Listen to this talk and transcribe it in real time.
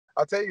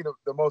I'll tell you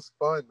the most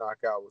fun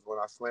knockout was when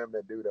I slammed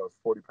that dude that was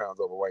 40 pounds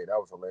overweight. That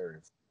was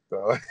hilarious.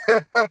 So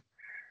that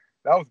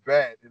was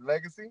bad. In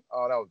Legacy,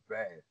 oh, that was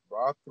bad. Bro,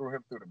 I threw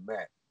him through the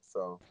mat.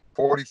 So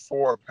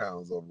 44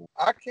 pounds overweight.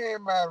 I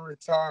came out of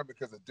retirement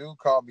because a dude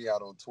called me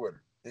out on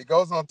Twitter. He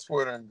goes on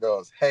Twitter and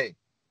goes, "Hey,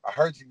 I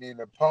heard you need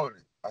an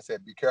opponent." I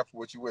said, "Be careful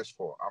what you wish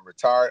for. I'm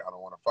retired. I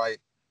don't want to fight."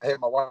 I hit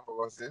my wife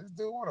and I said, "This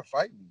dude want to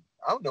fight me."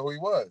 I don't know who he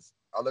was.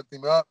 I looked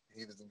him up.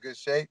 He was in good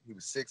shape. He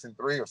was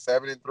 6-3 or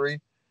 7-3.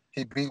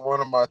 He beat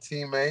one of my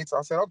teammates.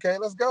 I said, "Okay,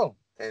 let's go."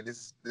 And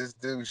this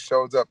dude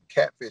shows up,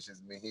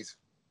 catfishes me. He's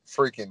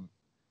freaking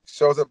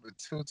shows up at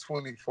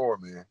 224,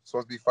 man.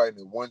 Supposed to be fighting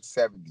at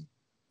 170.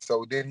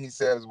 So then he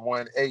says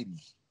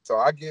 180. So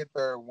I get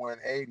there at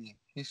 180.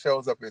 He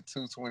shows up at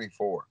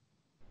 224.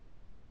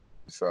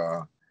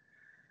 So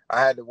I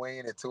had to weigh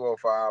in at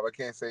 205.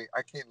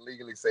 I can't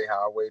legally say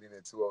how I weighed in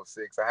at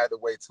 206. I had to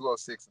weigh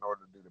 206 in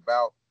order to do the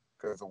bout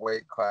because the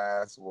weight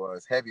class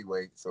was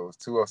heavyweight, so it was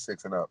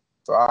 206 and up.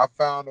 So I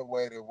found a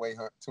way to weigh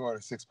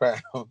 206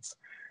 pounds,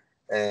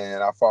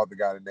 and I fought the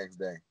guy the next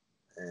day,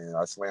 and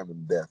I slammed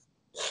him to death.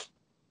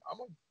 I'm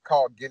gonna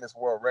call Guinness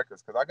World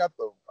Records because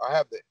I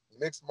have the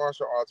mixed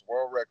martial arts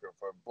world record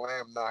for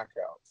slam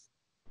knockouts.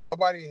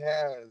 Nobody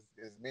has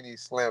as many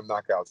slam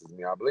knockouts as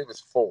me. I believe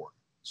it's 4.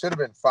 Should have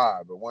been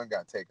 5, but one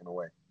got taken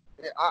away.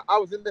 Yeah, I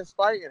was in this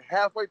fight, and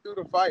halfway through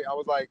the fight, I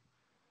was like,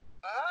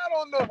 I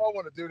don't know if I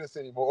want to do this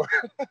anymore.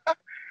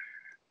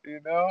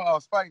 I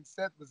was fighting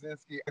Seth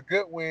Baczynski, a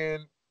good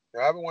win.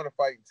 I haven't won a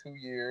fight in 2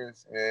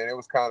 years, and it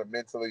was kind of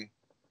mentally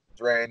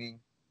draining.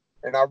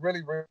 And I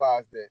really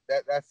realized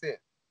that's it.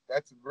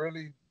 That's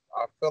really,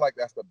 I feel like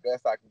that's the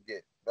best I can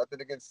get.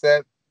 Nothing against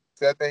Seth.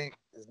 Seth ain't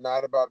is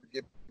not about to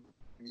get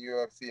in the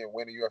UFC and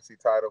win a UFC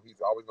title. He's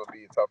always going to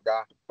be a tough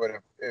guy. But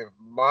if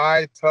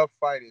my tough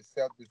fight is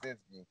Seth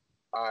Baczynski,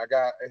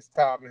 it's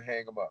time to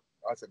hang him up.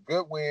 That's a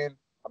good win.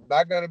 I'm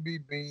not going to be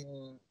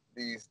beating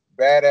these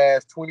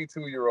badass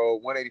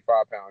 22-year-old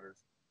 185 pounders.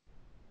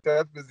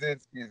 Seth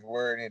Baczynski is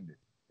where it ended,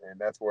 and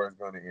that's where it's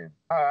going to end.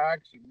 I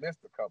actually missed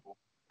a couple,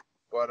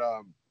 but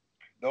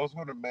those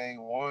were the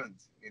main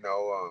ones.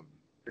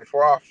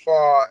 Before I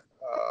fought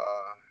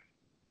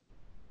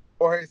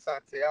Jorge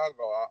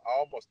Santiago, I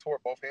almost tore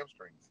both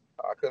hamstrings.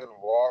 I couldn't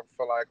walk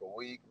for like a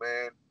week,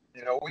 man.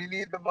 We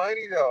need the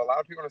money though. A lot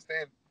of people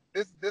understand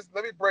this.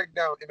 Let me break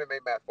down MMA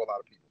math for a lot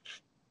of people.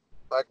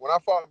 Like when I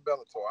fought in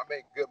Bellator, I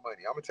made good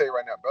money. I'm gonna tell you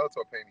right now,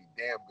 Bellator paid me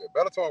damn good.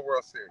 Bellator and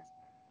World Series.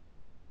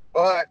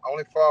 But I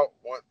only fought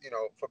one.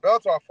 For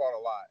Bellator I fought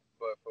a lot,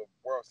 but for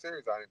World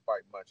Series I didn't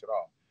fight much at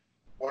all.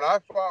 When I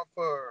fought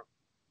for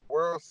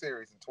World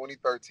Series in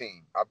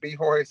 2013, I beat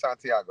Jorge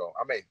Santiago.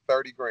 I made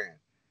 30 grand.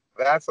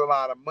 That's a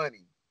lot of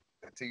money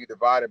until you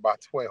divide it by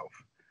 12.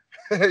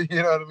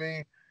 You know what I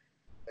mean?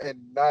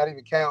 And not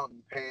even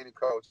counting paying the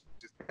coach,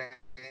 just paying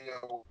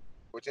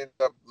which ended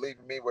up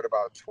leaving me with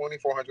about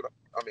 $24,000.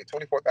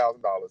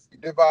 You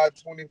divide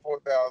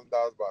 $24,000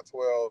 by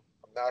 12.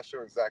 I'm not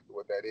sure exactly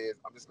what that is.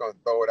 I'm just gonna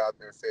throw it out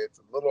there and say it's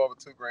a little over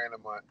 2 grand a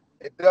month.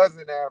 It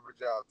doesn't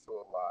average out to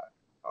a lot.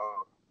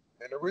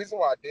 And the reason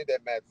why I did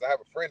that, Matt, is I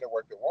have a friend that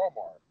worked at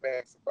Walmart,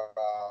 makes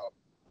about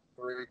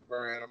 3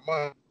 grand a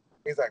month.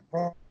 He's like,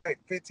 "Bro, you make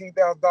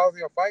 $15,000 in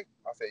your fight?"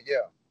 I said,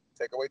 "Yeah."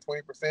 Take away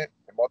 20%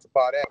 and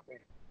multiply that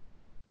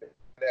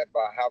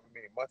by however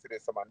many months it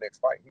is to my next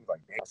fight. He was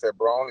like, "Damn." I said,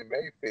 "Bro, I only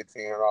made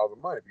 $1,500 a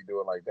month if you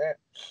do it like that."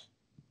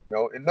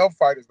 And no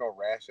fighter's gonna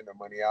ration the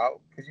money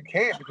out because you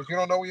can't because you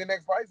don't know where your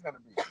next fight's gonna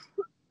be.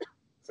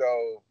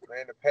 So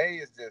man, the pay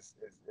is just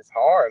it's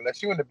hard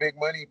unless you in the big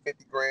money,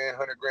 50 grand,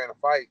 100 grand a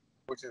fight,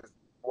 which is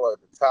what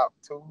the top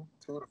 2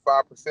 to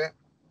 5%.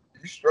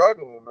 You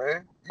struggling,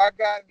 man. I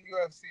got in the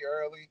UFC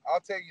early. I'll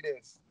tell you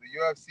this: the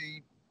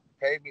UFC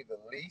paid me the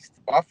least.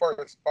 My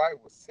first fight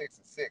was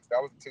 6-6.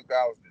 That was in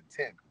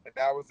 2010, and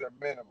that was their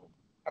minimum.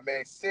 I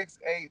made 6,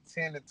 8,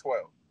 10, and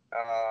 12.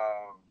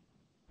 Um,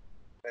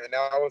 and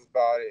that was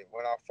about it.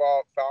 When I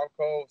fought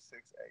Falco,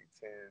 6,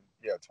 8, 10,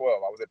 yeah,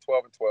 12. I was at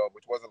 12 and 12,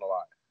 which wasn't a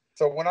lot.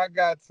 So when I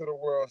got to the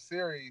World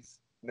Series,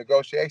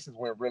 negotiations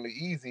went really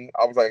easy.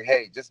 I was like,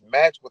 hey, just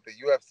match what the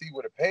UFC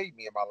would have paid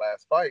me in my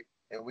last fight,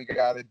 and we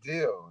got a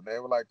deal. And they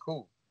were like,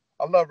 cool.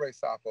 I love Ray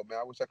Safo, man.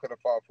 I wish I could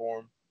have fought for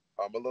him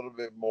a little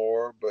bit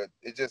more, but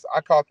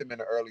I caught them in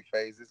the early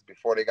phases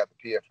before they got the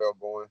PFL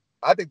going.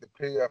 I think the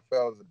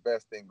PFL is the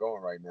best thing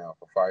going right now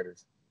for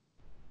fighters.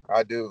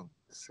 I do.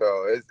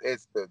 So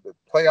it's the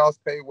playoffs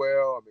pay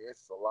well. I mean,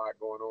 it's a lot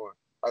going on.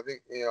 I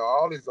think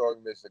all these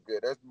organizations are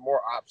good. There's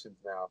more options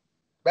now.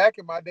 Back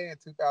in my day in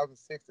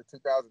 2006 to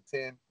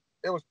 2010,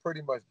 it was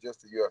pretty much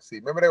just the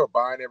UFC. Remember they were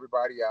buying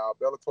everybody out.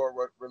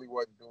 Bellator really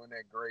wasn't doing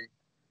that great.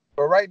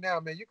 But right now,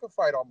 man, you can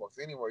fight almost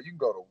anywhere. You can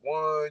go to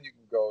one. You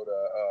can go to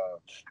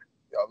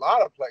a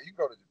lot of places. You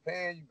can go to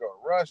Japan. You can go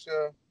to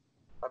Russia.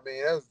 I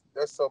mean,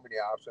 there's so many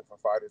options for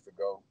fighters to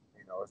go.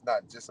 It's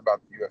not just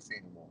about the UFC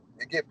anymore.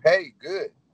 They get paid good.